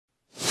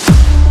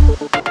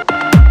The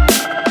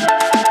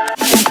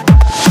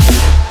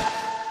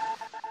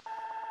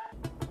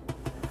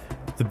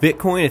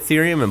Bitcoin,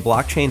 Ethereum, and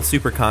Blockchain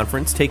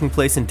Superconference, taking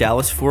place in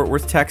Dallas-Fort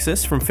Worth,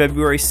 Texas, from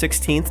February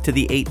 16th to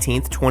the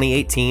 18th,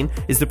 2018,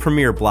 is the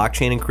premier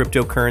blockchain and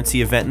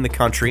cryptocurrency event in the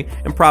country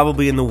and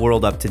probably in the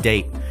world up to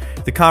date.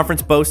 The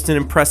conference boasts an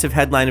impressive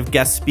headline of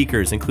guest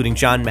speakers, including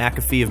John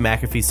McAfee of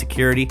McAfee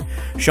Security,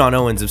 Sean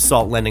Owens of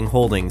Salt Lending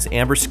Holdings,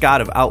 Amber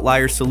Scott of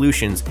Outlier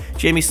Solutions,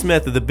 Jamie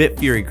Smith of the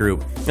Bitfury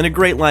Group, and a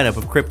great lineup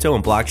of crypto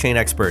and blockchain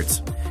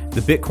experts.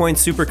 The Bitcoin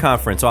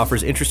Superconference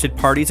offers interested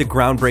parties a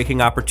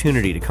groundbreaking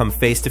opportunity to come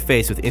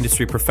face-to-face with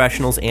industry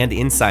professionals and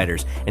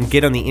insiders and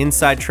get on the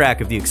inside track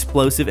of the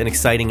explosive and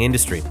exciting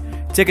industry.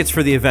 Tickets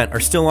for the event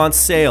are still on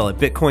sale at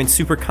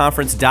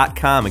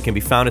bitcoinsuperconference.com and can be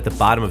found at the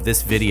bottom of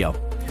this video.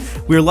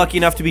 We are lucky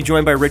enough to be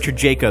joined by Richard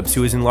Jacobs,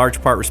 who is in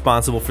large part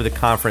responsible for the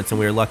conference, and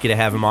we are lucky to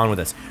have him on with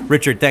us.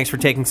 Richard, thanks for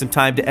taking some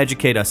time to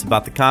educate us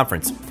about the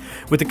conference.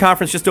 With the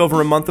conference just over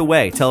a month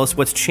away, tell us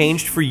what's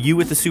changed for you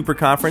at the Super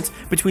Conference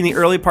between the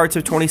early parts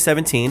of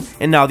 2017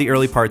 and now the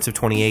early parts of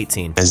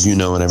 2018. As you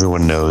know and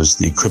everyone knows,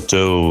 the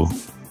crypto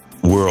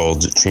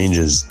world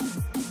changes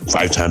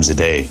 5 times a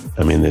day.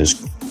 I mean,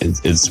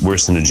 it's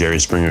worse than a Jerry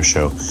Springer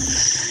show.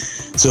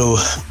 So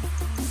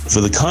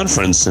for the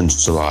conference in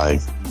July,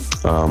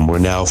 we're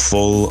now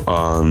full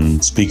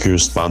on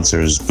speakers,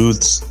 sponsors,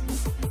 booths.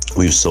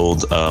 We've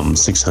sold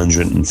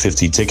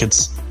 650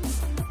 tickets,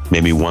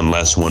 maybe one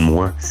less, one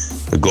more.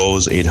 The goal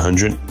is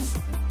 800,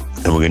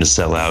 and we're going to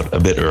sell out a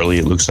bit early,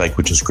 it looks like,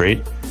 which is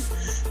great.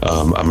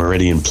 I'm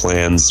already in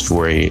plans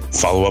for a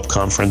follow-up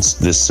conference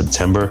this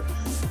September,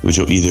 which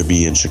will either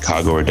be in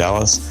Chicago or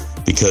Dallas,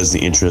 because the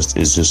interest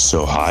is just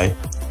so high.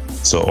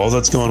 So all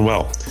that's going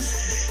well.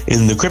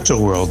 In the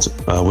crypto world,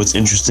 what's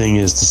interesting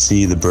is to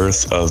see the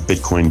birth of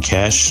Bitcoin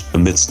Cash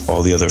amidst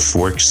all the other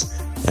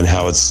forks and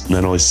how it's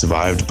not only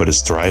survived, but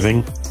it's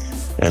thriving.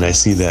 And I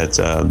see that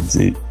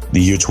the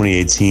year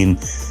 2018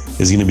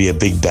 is going to be a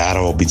big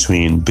battle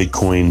between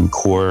Bitcoin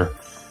Core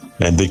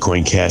and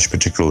Bitcoin Cash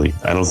particularly.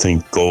 I don't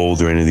think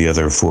gold or any of the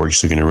other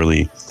forks are going to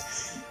really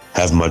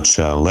have much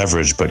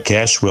leverage, but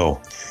Cash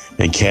will.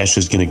 And Cash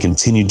is going to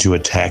continue to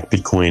attack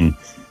Bitcoin,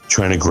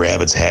 trying to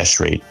grab its hash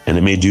rate, and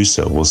it may do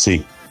so. We'll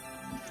see.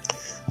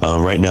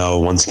 Right now,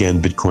 once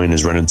again, Bitcoin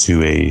has run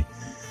into a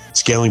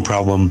scaling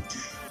problem.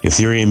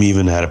 Ethereum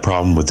even had a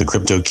problem with the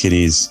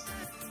CryptoKitties.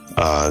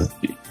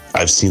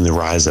 I've seen the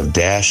rise of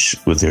Dash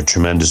with their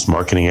tremendous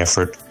marketing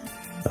effort.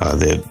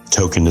 The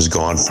token has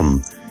gone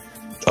from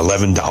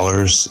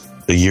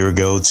 $11 a year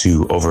ago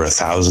to over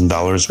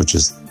 $1,000, which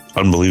is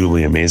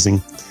unbelievably amazing.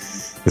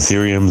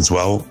 Ethereum as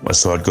well, I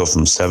saw it go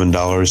from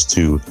 $7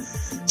 to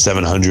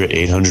 $700,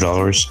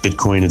 $800.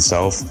 Bitcoin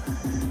itself,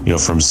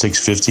 from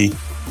 $650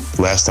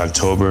 last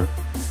October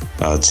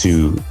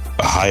to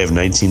a high of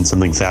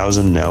 19-something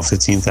thousand, now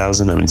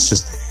 15,000. I mean, it's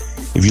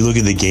just, if you look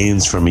at the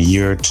gains from a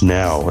year to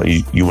now,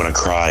 you want to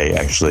cry,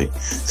 actually.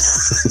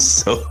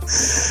 So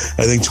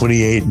I think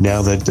 28,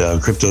 now that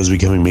crypto is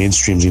becoming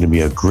mainstream, is going to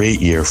be a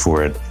great year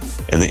for it.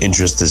 And the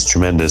interest is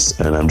tremendous.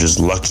 And I'm just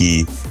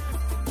lucky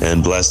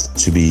and blessed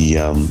to be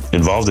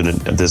involved in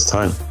it at this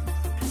time.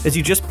 As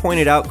you just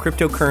pointed out,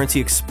 cryptocurrency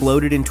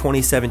exploded in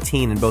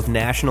 2017 in both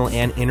national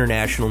and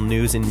international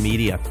news and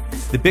media.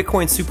 The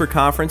Bitcoin Super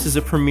Conference is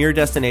a premier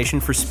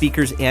destination for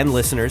speakers and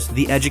listeners,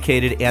 the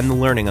educated and the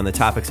learning on the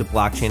topics of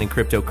blockchain and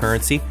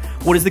cryptocurrency.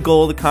 What is the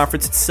goal of the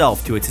conference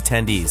itself to its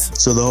attendees?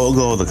 So the whole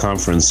goal of the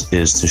conference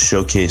is to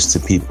showcase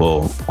to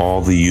people all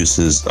the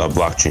uses of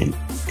blockchain,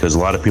 because a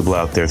lot of people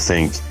out there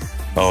think,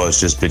 oh, it's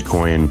just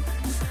Bitcoin,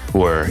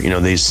 or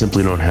they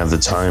simply don't have the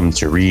time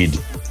to read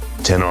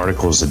 10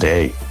 articles a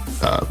day.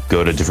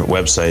 Go to different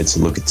websites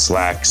and look at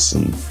Slacks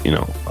and,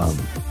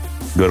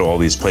 go to all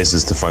these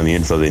places to find the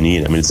info they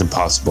need. I mean, it's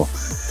impossible.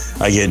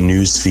 I get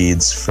news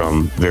feeds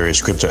from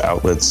various crypto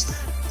outlets.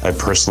 I've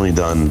personally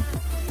done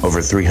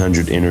over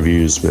 300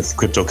 interviews with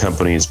crypto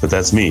companies, but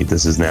that's me.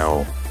 This is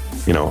now,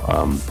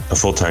 a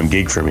full-time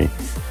gig for me.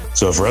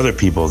 So for other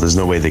people, there's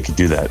no way they could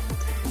do that.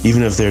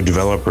 Even if they're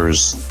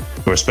developers,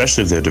 or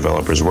especially if they're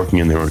developers working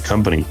in their own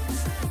company,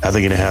 how are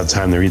they going to have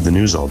time to read the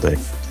news all day?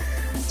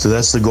 So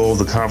that's the goal of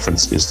the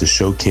conference, is to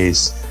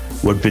showcase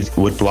what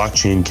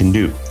blockchain can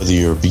do. Whether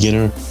you're a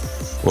beginner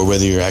or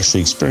whether you're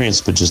actually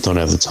experienced but just don't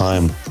have the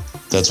time,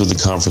 that's what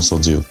the conference will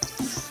do.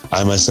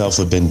 I myself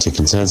have been to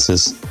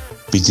Consensus,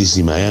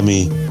 BTC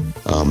Miami,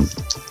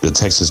 the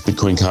Texas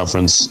Bitcoin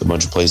Conference, a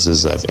bunch of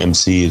places I've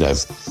emceed.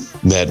 I've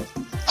met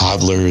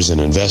hodlers and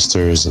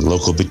investors and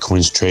local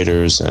Bitcoin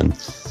traders and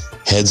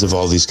heads of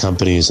all these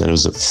companies, and it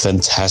was a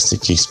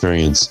fantastic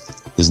experience.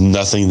 There's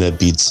nothing that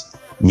beats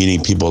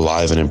meeting people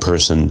live and in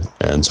person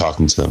and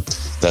talking to them.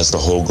 That's the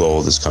whole goal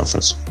of this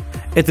conference.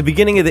 At the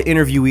beginning of the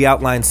interview, we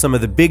outlined some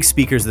of the big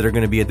speakers that are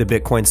going to be at the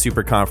Bitcoin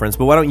Super Conference,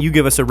 but why don't you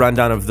give us a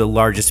rundown of the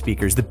largest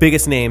speakers, the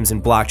biggest names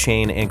in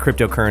blockchain and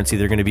cryptocurrency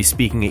that are going to be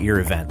speaking at your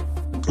event?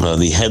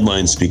 The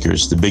headline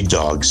speakers, the big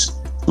dogs,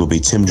 will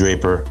be Tim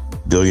Draper,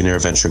 billionaire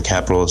venture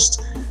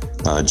capitalist,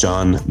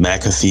 John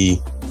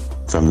McAfee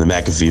from the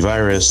McAfee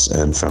virus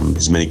and from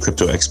his many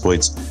crypto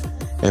exploits,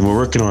 And we're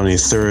working on a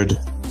third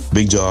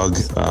big dog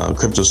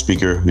crypto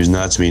speaker who's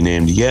not to be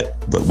named yet,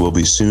 but will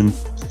be soon.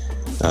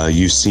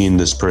 You've seen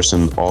this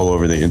person all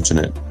over the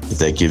internet, if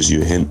that gives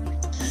you a hint.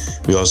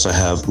 We also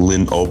have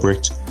Lynn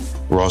Ulbricht,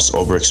 Ross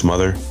Ulbricht's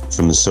mother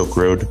from the Silk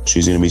Road.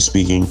 She's going to be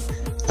speaking.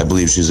 I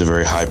believe she's a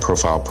very high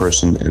profile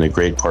person and a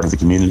great part of the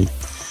community.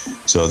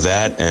 So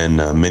that and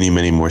many,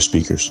 many more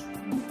speakers.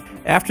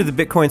 After the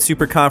Bitcoin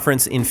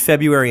Superconference in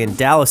February in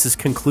Dallas is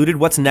concluded,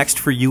 what's next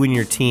for you and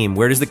your team?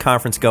 Where does the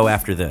conference go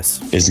after this?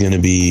 It's going to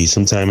be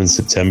sometime in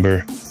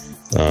September,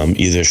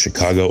 either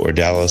Chicago or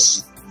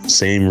Dallas.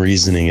 Same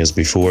reasoning as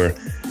before.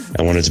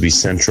 I want it to be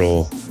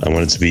central. I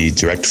want it to be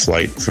direct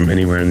flight from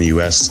anywhere in the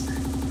U.S.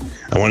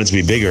 I want it to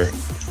be bigger.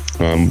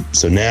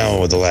 So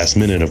now, at the last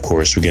minute, of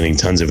course, we're getting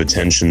tons of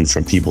attention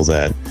from people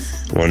that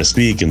want to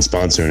speak and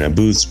sponsor and have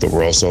booths, but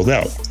we're all sold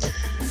out.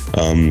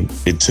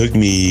 It took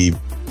me,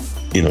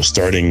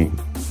 starting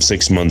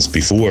 6 months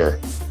before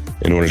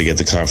in order to get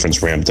the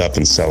conference ramped up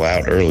and sell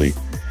out early.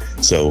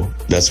 So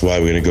that's why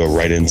we're going to go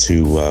right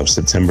into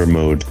September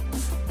mode,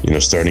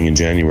 starting in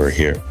January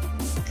here.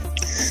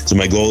 So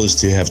my goal is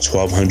to have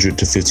 1,200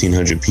 to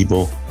 1,500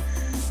 people,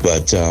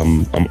 but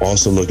I'm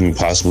also looking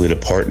possibly to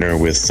partner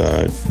with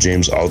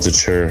James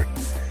Altucher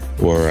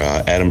or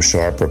Adam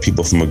Sharp or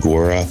people from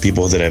Agora,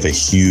 people that have a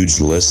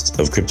huge list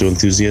of crypto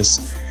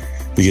enthusiasts.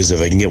 Because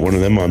if I can get one of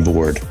them on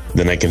board,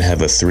 then I can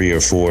have a 3,000 or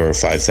 4,000 or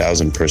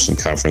 5,000 person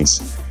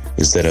conference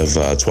instead of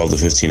 12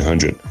 to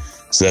 1,500.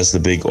 So that's the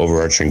big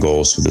overarching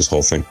goals for this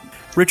whole thing.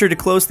 Richard, to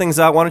close things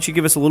out, why don't you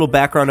give us a little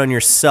background on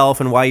yourself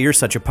and why you're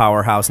such a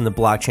powerhouse in the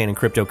blockchain and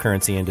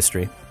cryptocurrency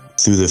industry?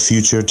 Through the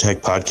Future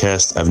Tech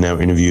podcast, I've now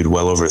interviewed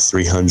well over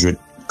 300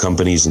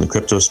 companies in the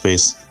crypto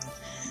space.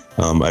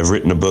 I've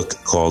written a book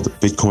called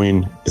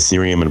Bitcoin,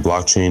 Ethereum, and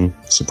Blockchain,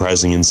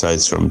 surprising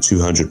insights from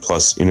 200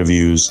 plus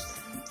interviews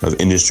of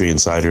industry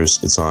insiders.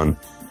 It's on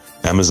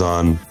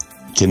Amazon,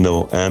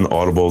 Kindle, and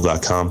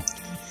audible.com.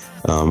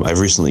 I've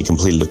recently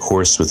completed a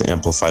course with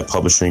Amplify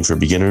Publishing for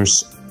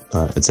beginners.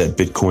 It's at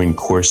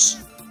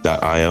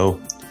bitcoincourse.io.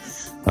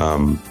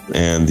 And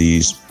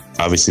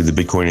obviously the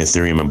Bitcoin,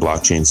 Ethereum, and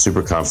Blockchain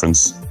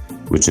Superconference,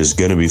 which is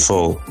going to be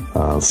full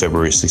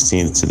February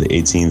 16th to the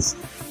 18th,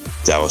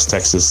 Dallas,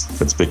 Texas.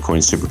 That's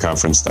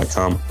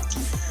bitcoinsuperconference.com.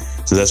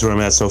 So that's where I'm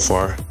at so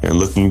far, and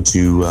looking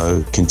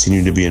to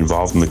continue to be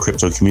involved in the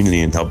crypto community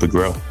and help it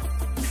grow.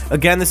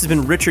 Again, this has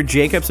been Richard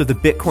Jacobs with the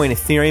Bitcoin,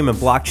 Ethereum, and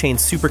Blockchain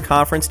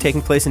Superconference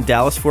taking place in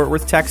Dallas, Fort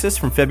Worth, Texas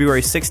from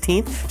February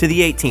 16th to the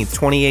 18th,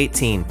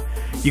 2018.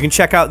 You can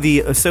check out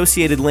the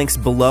associated links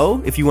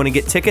below if you want to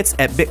get tickets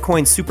at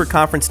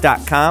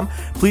bitcoinsuperconference.com.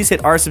 Please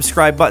hit our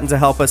subscribe button to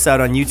help us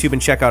out on YouTube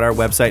and check out our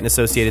website and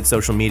associated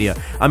social media.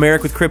 I'm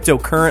Eric with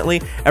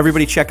Cryptocurrently.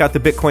 Everybody check out the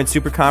Bitcoin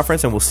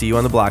Superconference, and we'll see you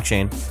on the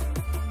blockchain.